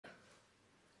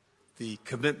the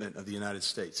commitment of the United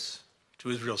States to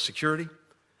Israel's security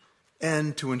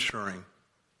and to ensuring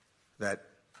that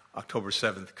October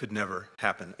 7th could never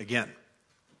happen again.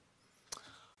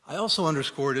 I also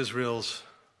underscored Israel's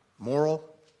moral,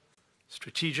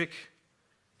 strategic,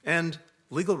 and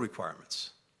legal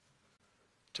requirements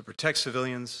to protect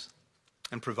civilians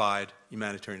and provide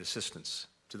humanitarian assistance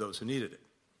to those who needed it.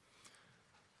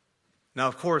 Now,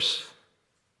 of course,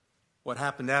 what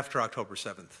happened after October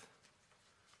 7th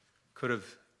could have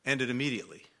ended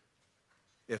immediately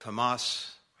if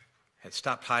Hamas had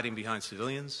stopped hiding behind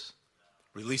civilians,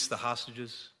 released the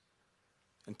hostages,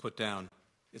 and put down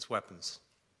its weapons.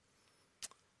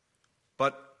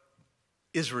 But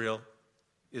Israel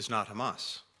is not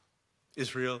Hamas.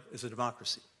 Israel is a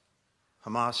democracy.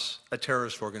 Hamas, a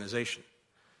terrorist organization.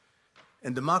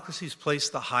 And democracies place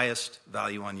the highest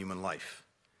value on human life.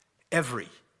 Every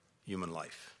human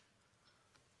life.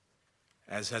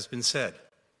 As has been said,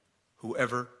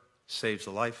 whoever saves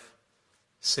a life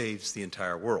saves the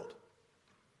entire world.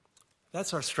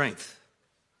 That's our strength.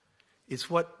 It's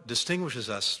what distinguishes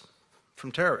us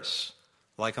from terrorists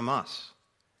like Hamas.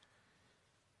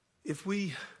 If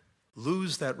we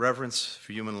lose that reverence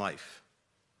for human life,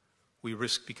 we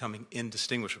risk becoming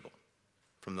indistinguishable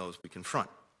from those we confront.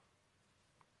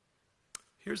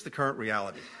 Here's the current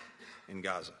reality in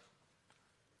Gaza.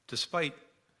 Despite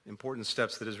important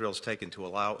steps that Israel has taken to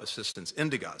allow assistance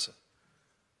into Gaza,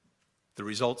 the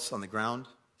results on the ground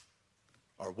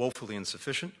are woefully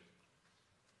insufficient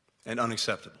and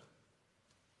unacceptable.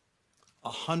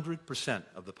 100%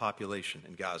 of the population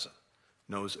in Gaza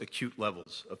knows acute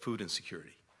levels of food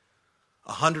insecurity.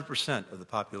 100% of the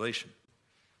population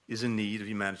is in need of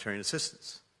humanitarian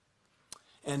assistance.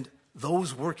 And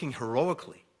those working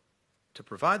heroically to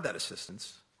provide that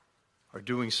assistance are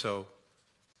doing so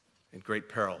in great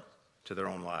peril to their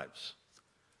own lives.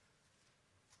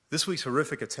 This week's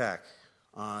horrific attack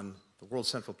on the World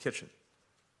Central Kitchen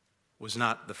was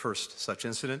not the first such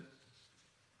incident.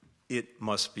 It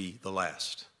must be the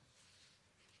last.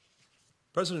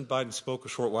 President Biden spoke a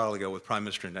short while ago with Prime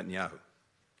Minister Netanyahu.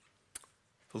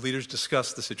 The leaders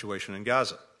discussed the situation in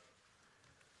Gaza.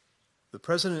 The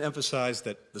president emphasized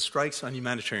that the strikes on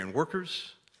humanitarian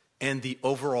workers and the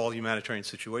overall humanitarian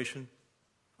situation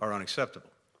are unacceptable.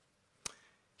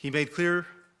 He made clear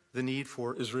the need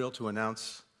for Israel to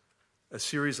announce a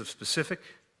series of specific,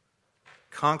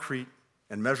 concrete,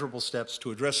 and measurable steps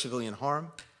to address civilian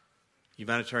harm,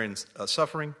 humanitarian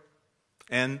suffering,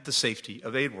 and the safety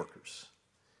of aid workers.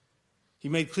 He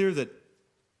made clear that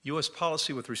U.S.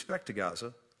 policy with respect to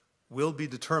Gaza will be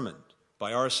determined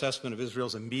by our assessment of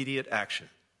Israel's immediate action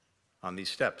on these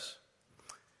steps.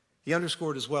 He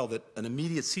underscored as well that an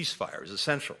immediate ceasefire is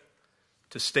essential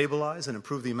to stabilize and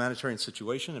improve the humanitarian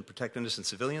situation and protect innocent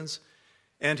civilians,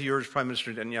 and he urged Prime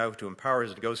Minister Netanyahu to empower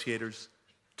his negotiators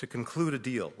to conclude a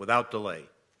deal without delay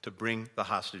to bring the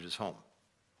hostages home.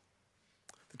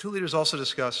 The two leaders also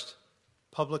discussed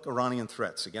public Iranian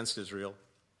threats against Israel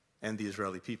and the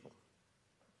Israeli people.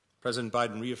 President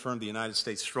Biden reaffirmed the United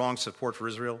States' strong support for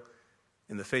Israel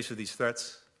in the face of these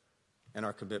threats and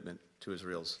our commitment to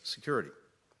Israel's security.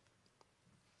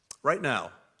 Right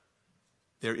now,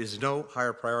 there is no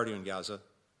higher priority in Gaza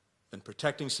than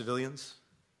protecting civilians,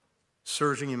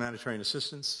 surging humanitarian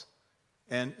assistance,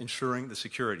 and ensuring the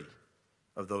security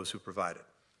of those who provide it.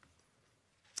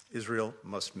 Israel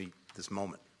must meet this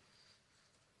moment.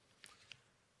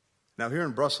 Now, here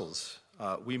in Brussels,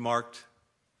 we marked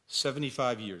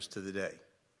 75 years to the day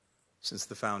since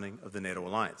the founding of the NATO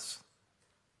alliance.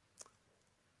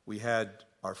 We had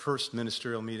our first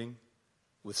ministerial meeting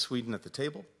with Sweden at the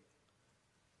table,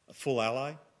 a full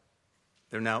ally.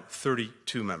 There are now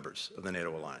 32 members of the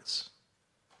NATO alliance.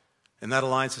 And that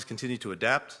alliance has continued to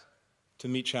adapt, to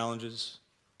meet challenges,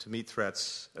 to meet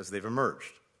threats as they've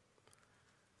emerged.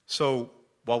 So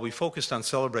while we focused on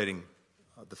celebrating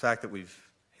the fact that we've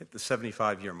hit the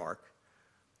 75-year mark,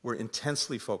 we're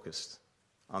intensely focused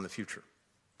on the future.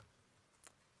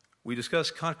 We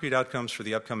discussed concrete outcomes for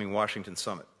the upcoming Washington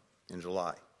summit in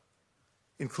July,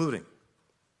 including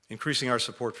increasing our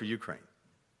support for Ukraine,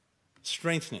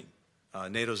 strengthening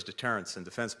NATO's deterrence and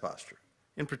defense posture,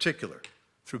 in particular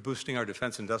through boosting our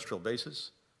defense industrial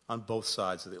bases on both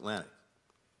sides of the Atlantic,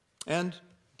 and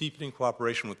deepening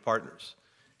cooperation with partners,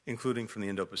 including from the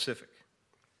Indo-Pacific.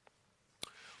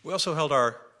 We also held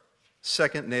our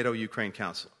second NATO-Ukraine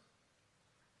Council.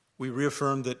 We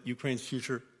reaffirmed that Ukraine's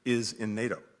future is in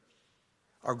NATO.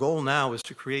 Our goal now is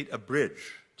to create a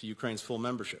bridge to Ukraine's full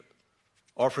membership,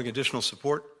 offering additional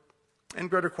support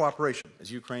and greater cooperation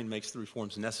as Ukraine makes the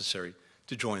reforms necessary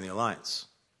to join the alliance.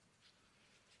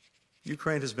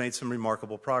 Ukraine has made some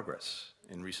remarkable progress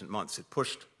in recent months. It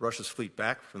pushed Russia's fleet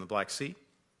back from the Black Sea,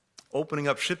 opening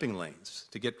up shipping lanes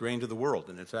to get grain to the world.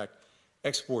 And in fact,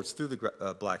 exports through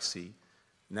the Black Sea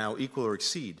now equal or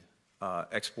exceed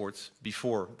exports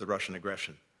before the Russian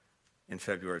aggression in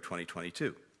February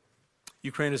 2022.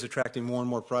 Ukraine is attracting more and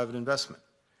more private investment,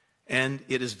 and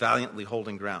it is valiantly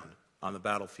holding ground on the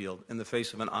battlefield in the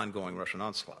face of an ongoing Russian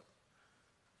onslaught.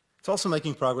 It's also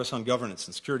making progress on governance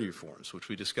and security reforms, which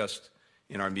we discussed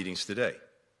in our meetings today,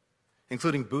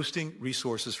 including boosting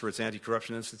resources for its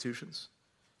anti-corruption institutions,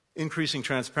 increasing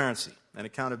transparency and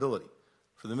accountability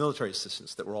for the military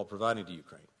assistance that we're all providing to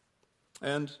Ukraine.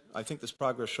 And I think this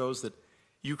progress shows that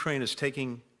Ukraine is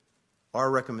taking our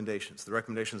recommendations, the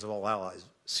recommendations of all allies,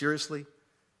 seriously,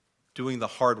 doing the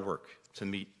hard work to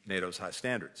meet NATO's high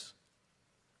standards.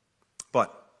 But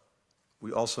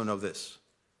we also know this: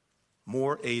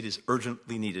 more aid is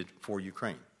urgently needed for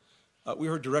Ukraine. We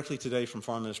heard directly today from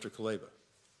Foreign Minister Kuleba.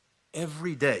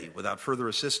 Every day without further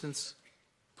assistance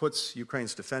puts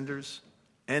Ukraine's defenders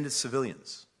and its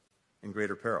civilians in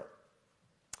greater peril.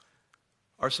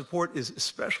 Our support is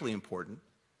especially important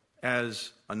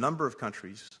as a number of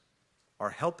countries are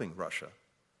helping Russia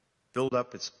build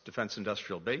up its defense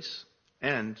industrial base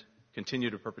and continue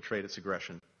to perpetrate its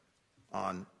aggression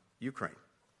on Ukraine.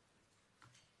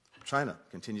 China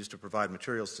continues to provide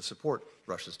materials to support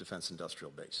Russia's defense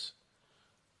industrial base.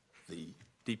 The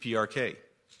DPRK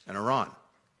and Iran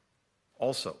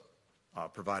also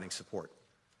providing support.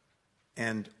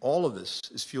 And all of this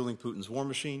is fueling Putin's war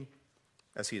machine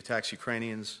as he attacks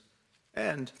Ukrainians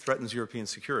and threatens European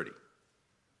security.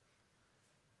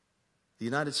 The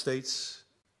United States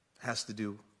has to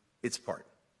do its part.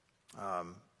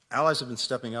 Allies have been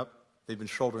stepping up. They've been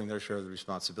shouldering their share of the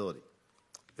responsibility.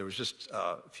 There was just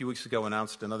a few weeks ago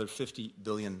announced another 50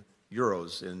 billion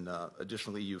euros in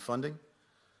additional EU funding.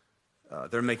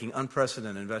 They're making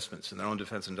unprecedented investments in their own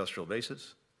defense industrial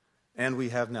bases. And we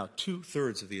have now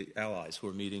 2/3 of the allies who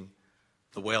are meeting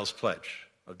the Wales Pledge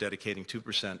of dedicating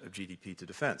 2% of GDP to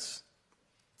defense.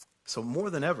 So more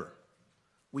than ever,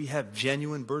 we have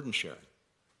genuine burden sharing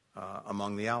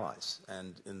among the allies.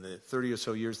 And in the 30 or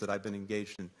so years that I've been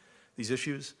engaged in these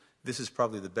issues, this is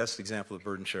probably the best example of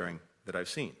burden sharing that I've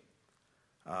seen.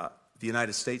 The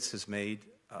United States has made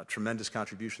tremendous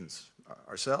contributions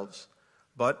ourselves,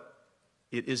 but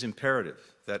it is imperative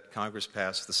that Congress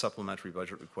pass the supplementary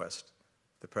budget request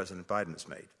that President Biden has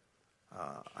made.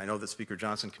 I know that Speaker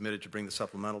Johnson committed to bring the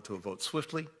supplemental to a vote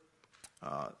swiftly.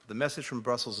 The message from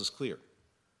Brussels is clear.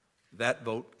 That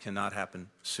vote cannot happen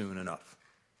soon enough.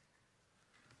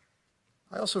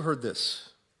 I also heard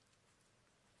this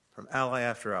from ally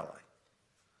after ally.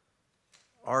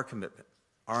 Our commitment,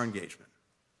 our engagement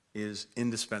is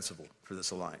indispensable for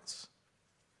this alliance.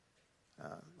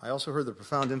 I also heard the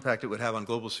profound impact it would have on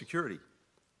global security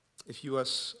if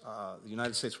the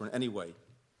United States were in any way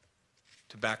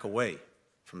to back away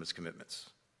from its commitments.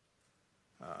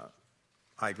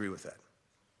 I agree with that.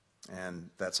 And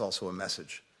that's also a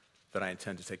message that I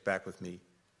intend to take back with me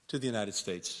to the United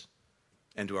States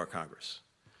and to our Congress.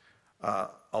 A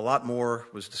lot more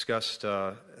was discussed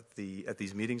at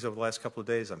these meetings over the last couple of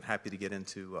days. I'm happy to get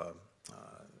into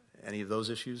any of those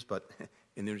issues, but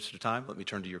in the interest of time, let me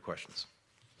turn to your questions.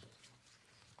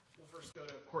 We'll first go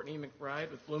to Courtney McBride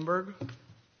with Bloomberg.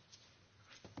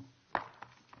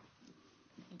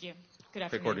 Thank you. Good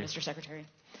afternoon, Mr. Secretary.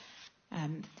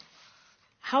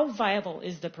 How viable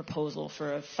is the proposal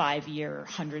for a 5-year,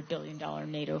 $100 billion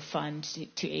NATO fund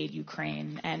to aid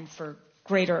Ukraine and for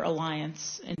greater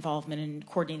alliance involvement in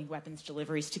coordinating weapons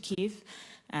deliveries to Kyiv?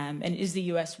 And is the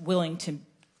U.S. willing to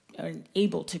and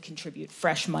able to contribute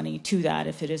fresh money to that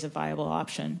if it is a viable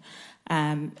option?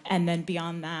 And then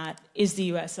beyond that, is the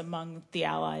U.S. among the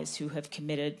allies who have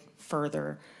committed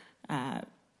further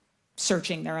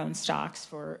searching their own stocks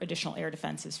for additional air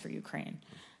defenses for Ukraine?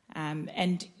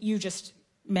 And you just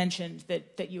mentioned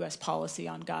that U.S. policy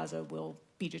on Gaza will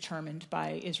be determined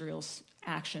by Israel's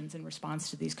actions in response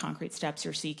to these concrete steps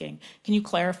you're seeking. Can you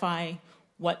clarify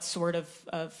what sort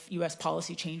of U.S.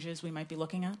 policy changes we might be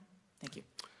looking at? Thank you.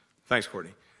 Thanks,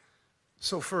 Courtney.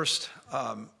 So first,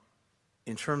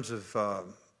 in terms of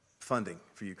funding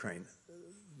for Ukraine,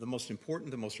 the most important,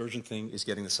 the most urgent thing is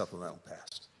getting the supplemental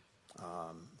passed.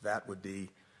 That would be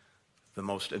the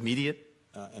most immediate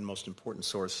and most important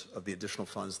source of the additional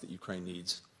funds that Ukraine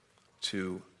needs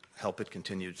to help it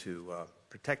continue to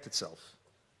protect itself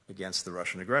against the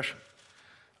Russian aggression.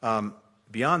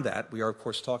 Beyond that, we are, of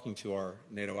course, talking to our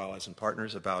NATO allies and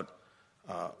partners about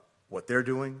what they're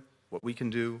doing, what we can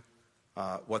do,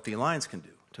 what the alliance can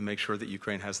do to make sure that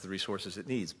Ukraine has the resources it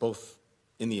needs, both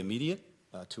in the immediate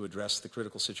to address the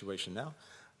critical situation now,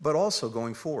 but also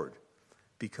going forward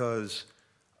because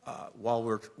while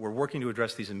we're working to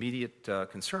address these immediate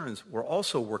concerns, we're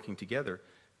also working together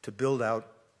to build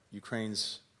out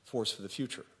Ukraine's force for the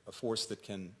future, a force that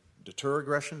can deter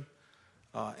aggression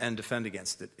and defend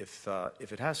against it if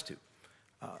it has to.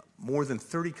 More than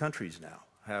 30 countries now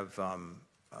have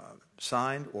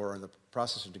signed or are in the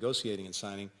process of negotiating and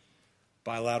signing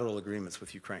bilateral agreements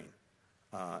with Ukraine.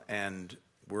 And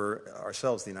we're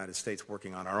ourselves, the United States,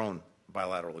 working on our own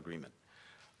bilateral agreement.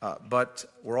 But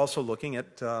we're also looking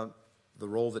at the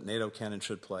role that NATO can and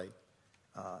should play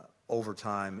over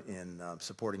time in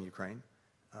supporting Ukraine.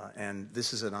 And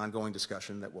this is an ongoing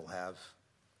discussion that we'll have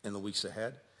in the weeks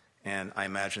ahead. And I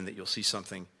imagine that you'll see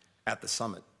something at the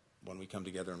summit when we come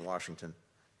together in Washington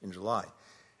in July.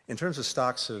 In terms of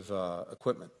stocks of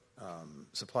equipment,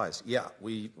 supplies, yeah,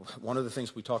 one of the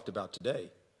things we talked about today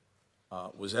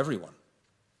was everyone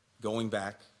going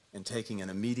back and taking an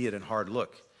immediate and hard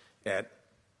look at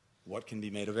what can be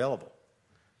made available.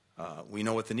 We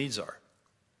know what the needs are: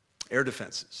 air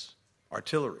defenses,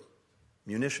 artillery,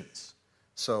 munitions.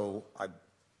 So I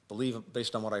believe,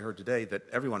 based on what I heard today, that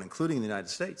everyone, including the United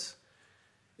States,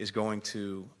 is going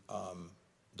to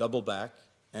double back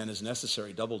and, as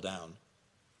necessary, double down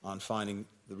on finding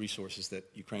the resources that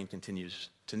Ukraine continues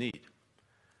to need.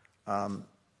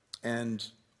 And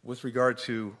with regard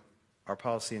to our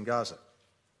policy in Gaza,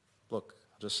 look,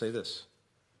 I'll just say this.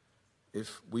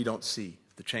 If we don't see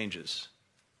the changes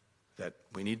that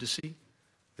we need to see,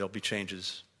 there'll be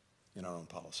changes in our own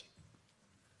policy.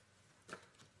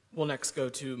 We'll next go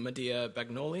to Medea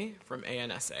Bagnoli from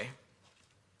ANSA.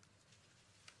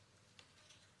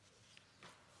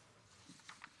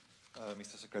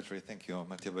 Mr. Secretary, thank you.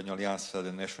 Mattia Bagnoli, ANSA,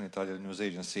 the National Italian News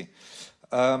Agency.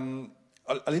 A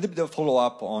little bit of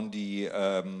follow-up on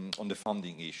the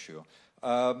funding issue.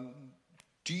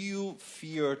 Do you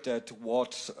fear that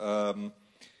what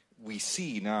we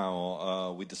see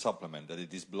now with the supplement, that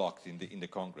it is blocked in the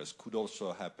Congress, could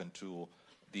also happen to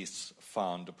this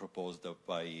fund proposed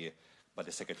by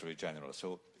the Secretary General?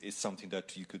 So it's something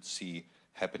that you could see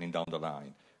happening down the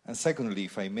line. And secondly,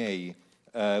 if I may,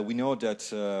 we know that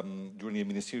during the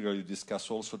ministerial you discussed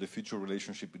also the future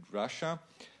relationship with Russia.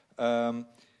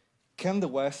 Can the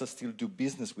West still do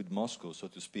business with Moscow, so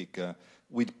to speak,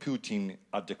 with Putin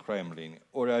at the Kremlin,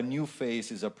 or a new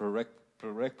phase is a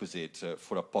prerequisite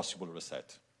for a possible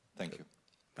reset? Thank you.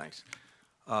 Thanks.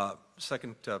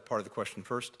 Second part of the question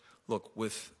first. Look,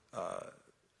 with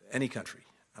any country,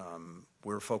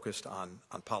 we're focused on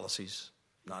policies,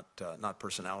 not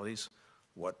personalities.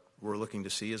 What we're looking to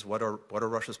see is what are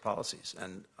Russia's policies,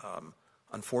 and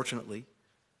unfortunately,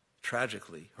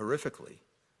 tragically, horrifically,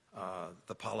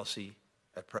 the policy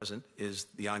at present is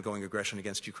the ongoing aggression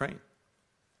against Ukraine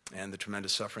and the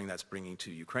tremendous suffering that's bringing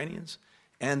to Ukrainians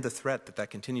and the threat that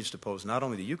continues to pose not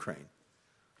only to Ukraine,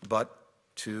 but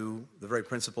to the very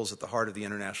principles at the heart of the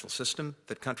international system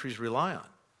that countries rely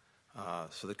on,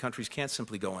 so that countries can't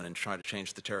simply go in and try to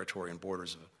change the territory and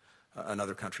borders of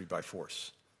another country by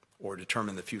force or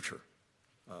determine the future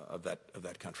of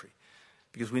that country.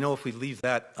 Because we know if we leave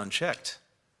that unchecked,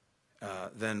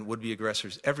 then would-be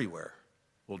aggressors everywhere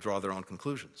will draw their own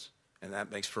conclusions. And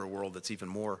that makes for a world that's even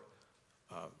more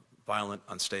violent,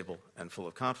 unstable, and full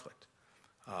of conflict.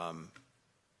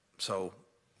 So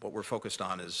what we're focused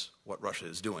on is what Russia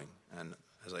is doing. And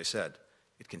as I said,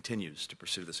 it continues to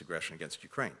pursue this aggression against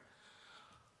Ukraine.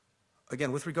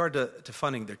 Again, with regard to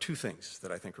funding, there are two things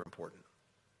that I think are important.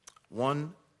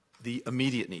 One, the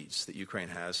immediate needs that Ukraine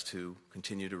has to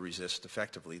continue to resist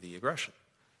effectively the aggression.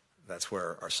 That's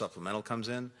where our supplemental comes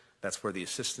in. That's where the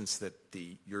assistance that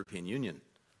the European Union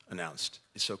announced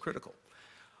is so critical.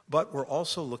 But we're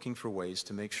also looking for ways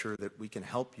to make sure that we can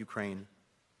help Ukraine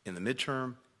in the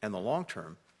midterm and the long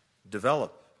term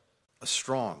develop a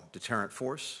strong deterrent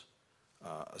force,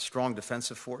 a strong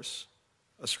defensive force,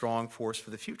 a strong force for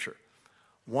the future.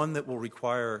 One that will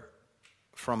require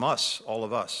from us, all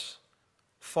of us,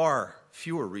 far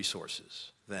fewer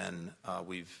resources than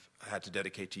we've had to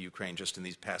dedicate to Ukraine just in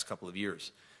these past couple of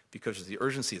years because of the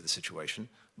urgency of the situation,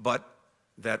 but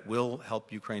that will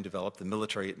help Ukraine develop the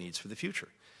military it needs for the future.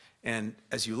 And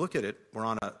as you look at it, we're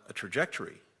on a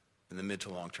trajectory in the mid to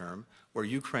long term where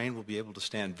Ukraine will be able to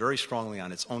stand very strongly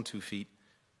on its own 2 feet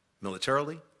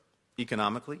militarily,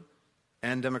 economically,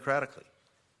 and democratically.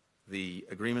 The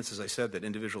agreements, as I said, that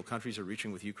individual countries are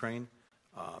reaching with Ukraine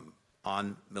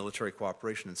on military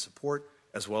cooperation and support,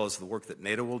 as well as the work that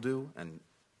NATO will do, and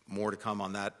more to come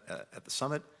on that at the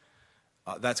summit,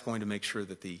 that's going to make sure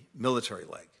that the military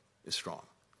leg is strong.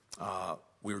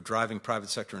 We're driving private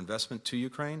sector investment to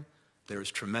Ukraine. There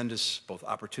is tremendous both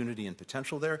opportunity and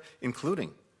potential there,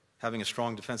 including having a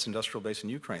strong defense industrial base in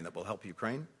Ukraine that will help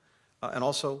Ukraine and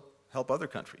also help other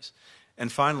countries.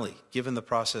 And finally, given the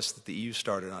process that the EU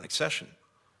started on accession,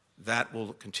 that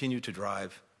will continue to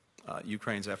drive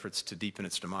Ukraine's efforts to deepen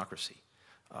its democracy.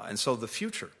 And so the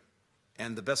future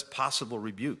and the best possible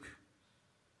rebuke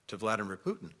to Vladimir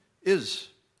Putin is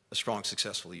a strong,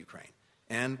 successful Ukraine.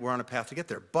 And we're on a path to get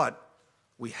there. But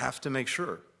we have to make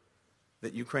sure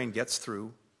that Ukraine gets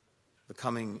through the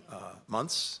coming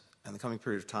months and the coming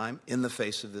period of time in the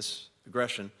face of this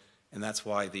aggression. And that's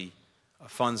why the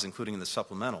funds, including in the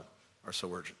supplemental, are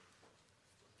so urgent.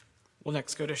 We'll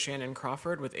next go to Shannon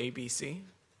Crawford with ABC.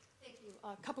 Thank you.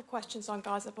 A couple questions on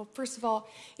Gaza. Well, first of all,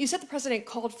 you said the president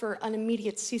called for an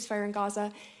immediate ceasefire in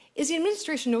Gaza. Is the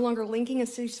administration no longer linking a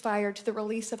ceasefire to the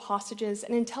release of hostages?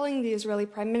 And in telling the Israeli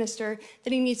Prime Minister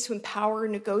that he needs to empower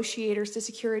negotiators to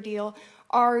secure a deal,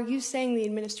 are you saying the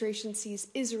administration sees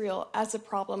Israel as a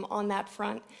problem on that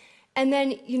front? And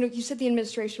then, you said the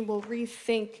administration will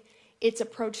rethink its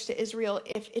approach to Israel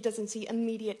if it doesn't see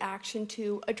immediate action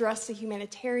to address the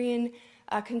humanitarian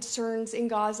concerns in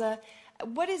Gaza.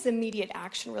 What is immediate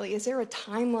action, really? Is there a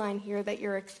timeline here that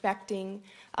you're expecting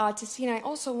to see? And I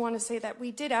also want to say that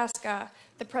we did ask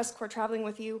the press corps traveling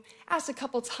with you, asked a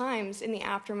couple times in the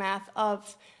aftermath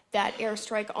of that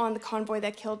airstrike on the convoy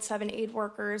that killed 7 aid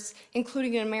workers,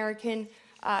 including an American.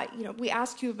 We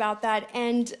asked you about that,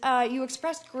 and you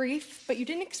expressed grief, but you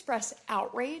didn't express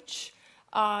outrage.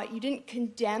 You didn't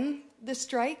condemn the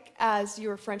strike as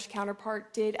your French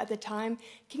counterpart did at the time.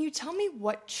 Can you tell me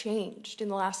what changed in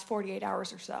the last 48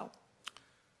 hours or so?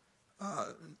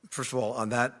 First of all, on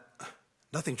that,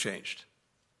 nothing changed.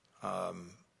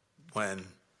 When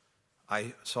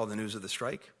I saw the news of the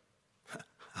strike,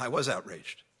 I was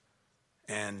outraged,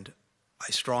 and I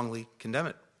strongly condemn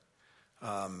it.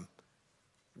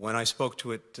 When I spoke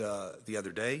to it the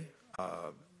other day,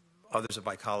 others of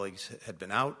my colleagues had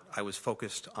been out. I was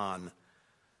focused on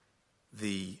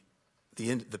the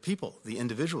people, the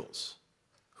individuals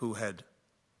who had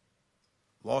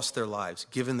lost their lives,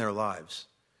 given their lives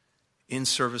in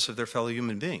service of their fellow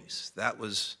human beings. That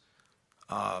was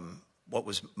what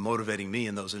was motivating me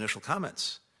in those initial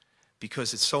comments,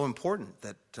 because it's so important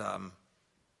that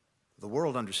the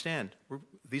world understand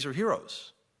these are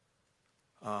heroes.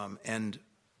 And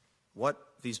what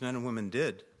these men and women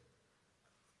did,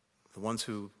 the ones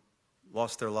who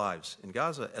lost their lives in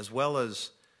Gaza, as well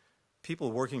as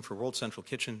people working for World Central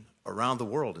Kitchen around the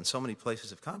world in so many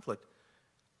places of conflict,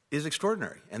 is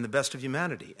extraordinary and the best of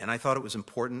humanity. And I thought it was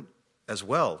important as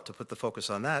well to put the focus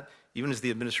on that, even as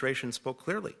the administration spoke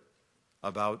clearly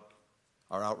about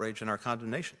our outrage and our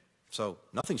condemnation. So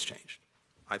nothing's changed.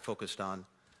 I focused on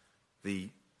the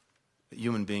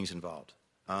human beings involved.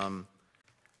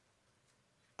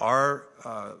 Our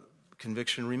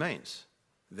conviction remains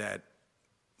that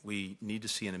we need to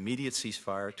see an immediate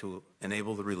ceasefire to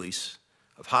enable the release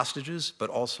of hostages, but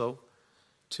also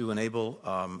to enable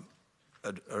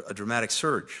a dramatic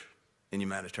surge in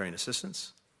humanitarian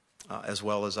assistance, as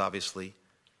well as, obviously,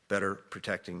 better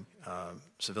protecting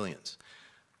civilians.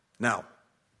 Now,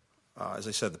 as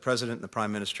I said, the President and the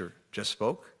Prime Minister just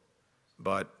spoke,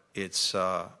 but it's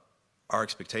our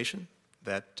expectation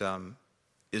that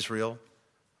Israel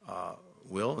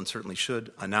will and certainly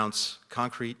should announce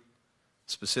concrete,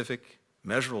 specific,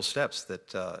 measurable steps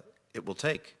that it will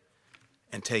take,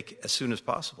 and take as soon as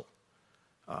possible,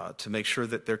 to make sure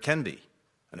that there can be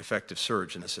an effective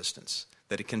surge in assistance,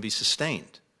 that it can be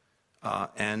sustained,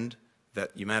 and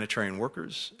that humanitarian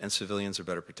workers and civilians are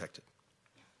better protected.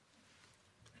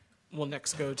 We'll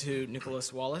next go to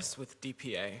Nicholas Wallace with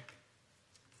DPA.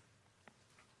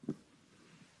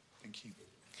 Thank you.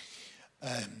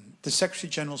 The Secretary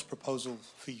General's proposal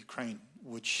for Ukraine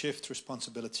would shift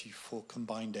responsibility for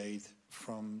combined aid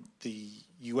from the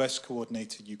US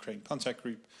coordinated Ukraine contact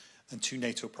group and to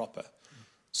NATO proper.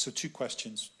 So 2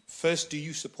 questions. First, do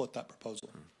you support that proposal?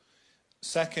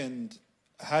 Second,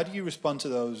 how do you respond to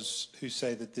those who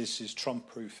say that this is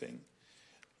Trump-proofing?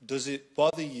 Does it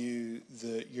bother you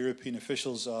that European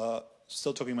officials are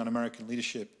still talking about American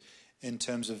leadership in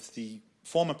terms of the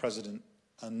former president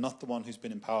and not the one who's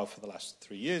been in power for the last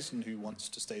 3 years and who wants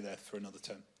to stay there for another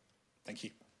term? Thank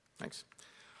you. Thanks.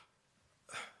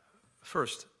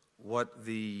 First, what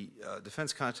the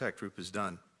Defense Contact Group has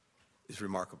done is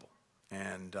remarkable.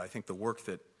 And I think the work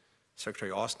that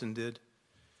Secretary Austin did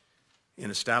in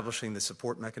establishing the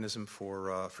support mechanism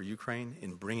for Ukraine,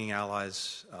 in bringing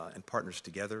allies and partners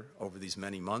together over these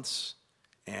many months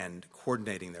and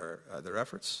coordinating their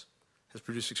efforts, has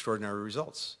produced extraordinary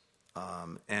results.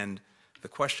 And the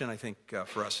question, I think,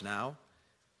 for us now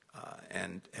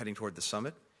and heading toward the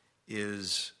summit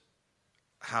is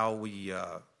how we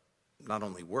not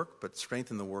only work, but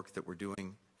strengthen the work that we're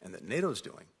doing and that NATO's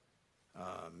doing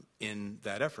in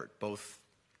that effort, both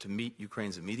to meet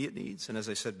Ukraine's immediate needs and, as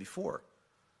I said before,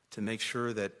 to make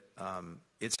sure that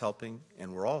it's helping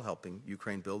and we're all helping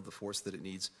Ukraine build the force that it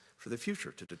needs for the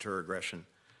future to deter aggression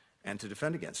and to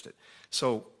defend against it.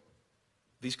 So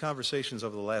these conversations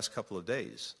over the last couple of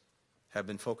days have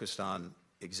been focused on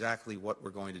exactly what we're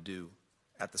going to do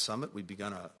at the summit. We've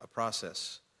begun a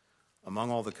process among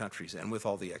all the countries and with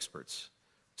all the experts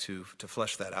to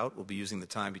flesh that out. We'll be using the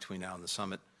time between now and the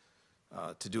summit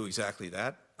to do exactly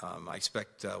that. I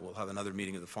expect we'll have another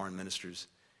meeting of the foreign ministers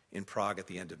in Prague at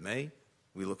the end of May.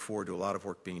 We look forward to a lot of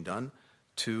work being done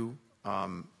to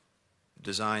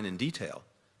design in detail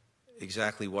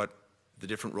exactly what the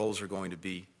different roles are going to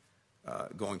be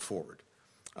going forward.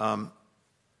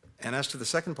 And as to the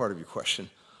second part of your question,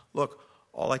 look,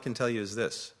 all I can tell you is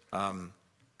this.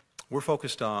 We're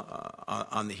focused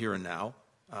on the here and now,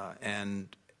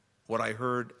 and what I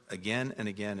heard again and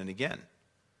again and again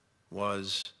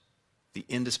was the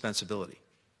indispensability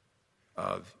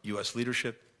of U.S.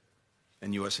 leadership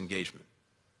and U.S. engagement.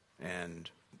 And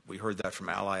we heard that from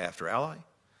ally after ally.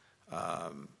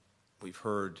 We've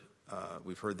heard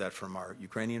that from our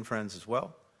Ukrainian friends as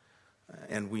well.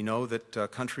 And we know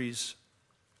that countries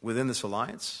within this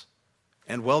alliance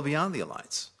and well beyond the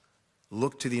alliance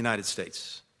look to the United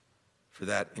States for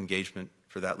that engagement,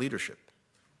 for that leadership.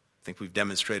 I think we've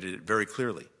demonstrated it very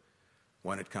clearly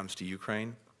when it comes to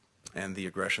Ukraine and the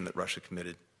aggression that Russia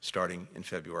committed starting in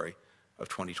February of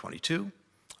 2022,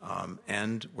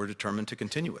 and we're determined to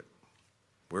continue it.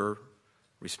 We're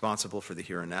responsible for the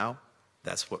here and now.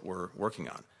 That's what we're working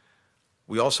on.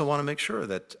 We also want to make sure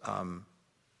that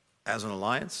as an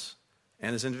alliance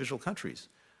and as individual countries,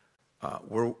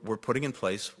 we're putting in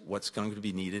place what's going to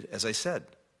be needed, as I said,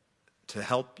 to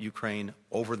help Ukraine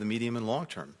over the medium and long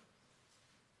term,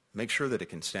 make sure that it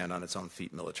can stand on its own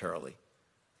feet militarily,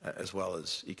 as well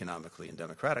as economically and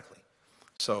democratically.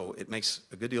 So it makes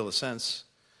a good deal of sense,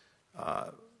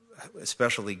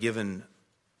 especially given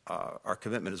our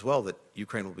commitment as well that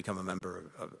Ukraine will become a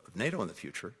member of NATO in the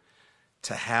future,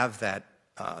 to have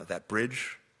that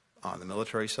bridge on the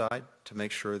military side to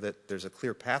make sure that there's a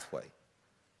clear pathway,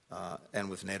 and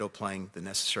with NATO playing the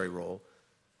necessary role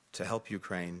to help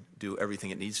Ukraine do everything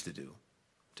it needs to do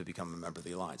to become a member of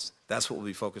the alliance. That's what we'll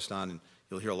be focused on, and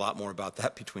you'll hear a lot more about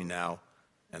that between now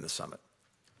and the summit.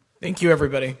 Thank you,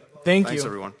 everybody. Thank you. Thanks,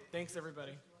 everyone. Thanks,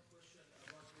 everybody.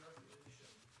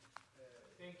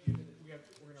 Thank you.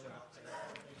 We're going to wrap.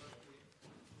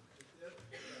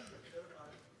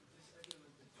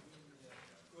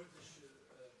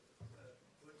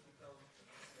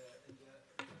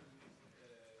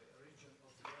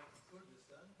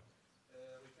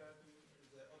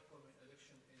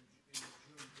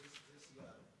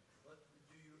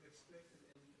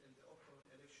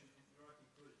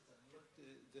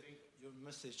 Your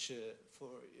message for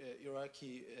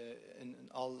Iraqi and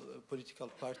all political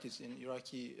parties in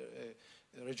Iraqi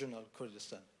regional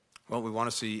Kurdistan? Well, we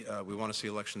want to see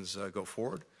elections go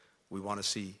forward. We want to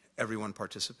see everyone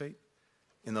participate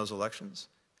in those elections,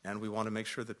 and we want to make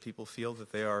sure that people feel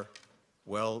that they are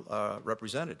well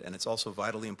represented. And it's also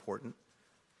vitally important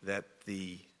that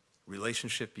the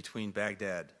relationship between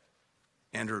Baghdad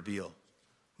and Erbil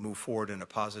move forward in a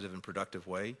positive and productive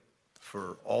way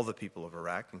for all the people of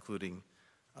Iraq, including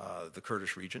the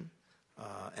Kurdish region.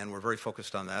 And we're very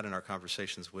focused on that in our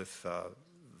conversations with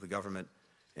the government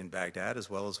in Baghdad, as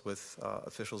well as with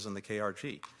officials in the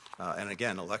KRG. And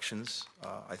again, elections,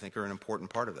 I think, are an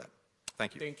important part of that.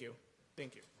 Thank you. Thank you.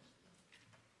 Thank you.